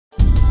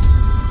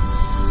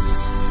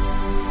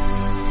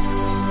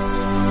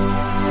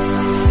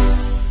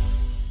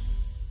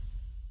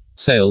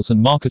Sales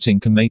and marketing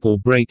can make or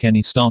break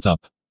any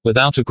startup.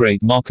 Without a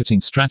great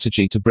marketing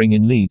strategy to bring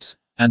in leads,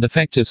 and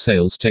effective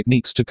sales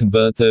techniques to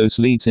convert those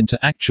leads into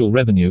actual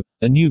revenue,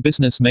 a new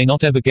business may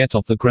not ever get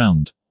off the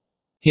ground.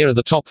 Here are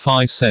the top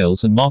 5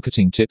 sales and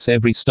marketing tips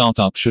every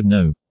startup should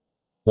know.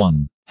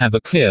 1. Have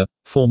a clear,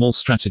 formal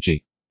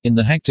strategy. In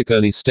the hectic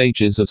early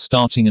stages of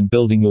starting and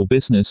building your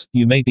business,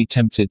 you may be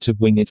tempted to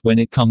wing it when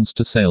it comes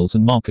to sales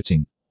and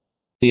marketing.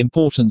 The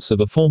importance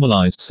of a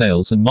formalized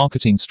sales and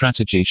marketing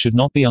strategy should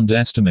not be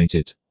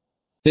underestimated.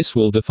 This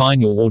will define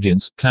your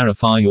audience,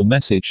 clarify your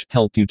message,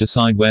 help you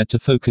decide where to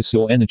focus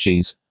your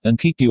energies, and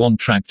keep you on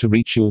track to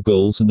reach your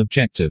goals and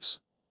objectives.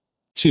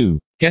 2.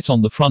 Get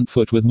on the front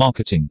foot with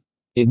marketing.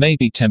 It may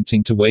be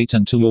tempting to wait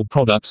until your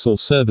products or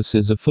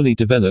services are fully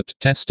developed,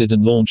 tested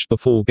and launched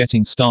before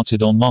getting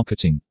started on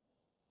marketing.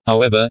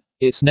 However,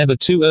 it's never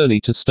too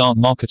early to start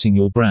marketing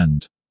your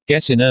brand.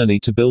 Get in early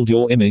to build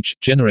your image,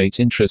 generate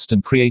interest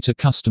and create a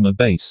customer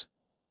base.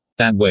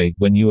 That way,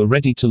 when you are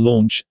ready to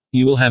launch,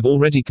 you will have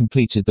already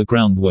completed the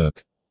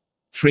groundwork.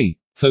 3.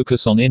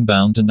 Focus on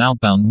inbound and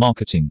outbound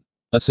marketing.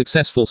 A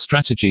successful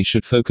strategy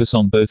should focus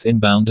on both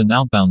inbound and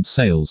outbound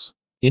sales.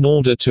 In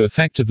order to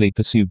effectively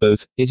pursue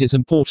both, it is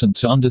important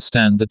to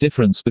understand the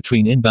difference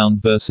between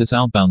inbound versus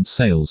outbound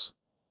sales.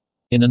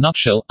 In a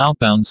nutshell,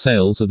 outbound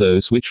sales are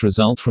those which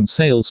result from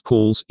sales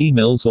calls,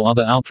 emails or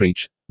other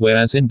outreach,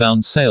 whereas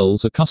inbound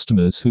sales are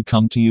customers who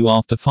come to you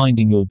after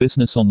finding your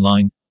business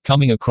online,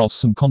 coming across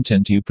some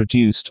content you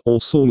produced,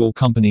 or saw your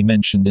company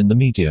mentioned in the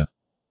media.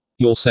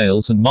 Your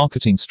sales and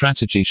marketing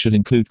strategy should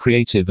include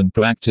creative and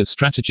proactive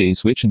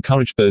strategies which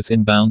encourage both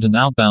inbound and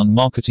outbound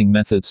marketing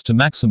methods to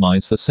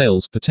maximize the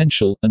sales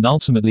potential, and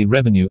ultimately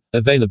revenue,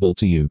 available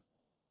to you.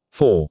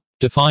 4.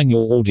 Define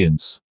your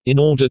audience. In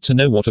order to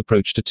know what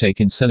approach to take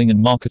in selling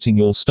and marketing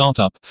your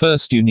startup,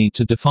 first you need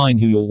to define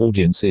who your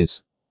audience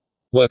is.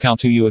 Work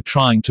out who you are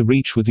trying to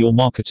reach with your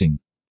marketing.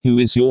 Who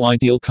is your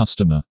ideal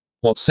customer?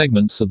 What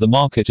segments of the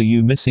market are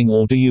you missing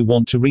or do you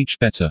want to reach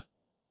better?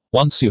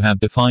 Once you have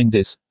defined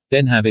this,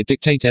 then have it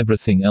dictate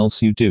everything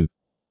else you do.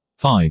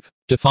 5.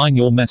 Define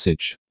your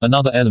message.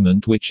 Another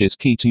element which is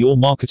key to your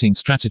marketing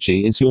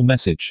strategy is your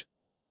message.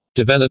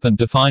 Develop and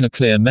define a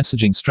clear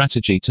messaging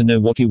strategy to know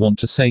what you want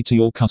to say to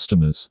your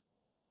customers.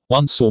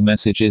 Once your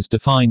message is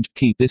defined,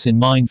 keep this in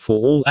mind for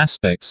all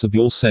aspects of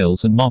your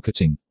sales and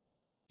marketing.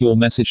 Your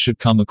message should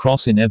come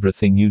across in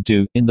everything you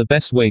do, in the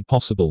best way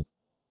possible.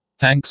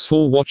 Thanks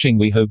for watching.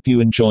 We hope you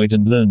enjoyed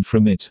and learned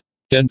from it.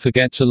 Don't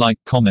forget to like,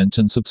 comment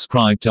and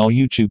subscribe to our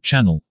YouTube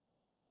channel.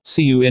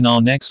 See you in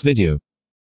our next video.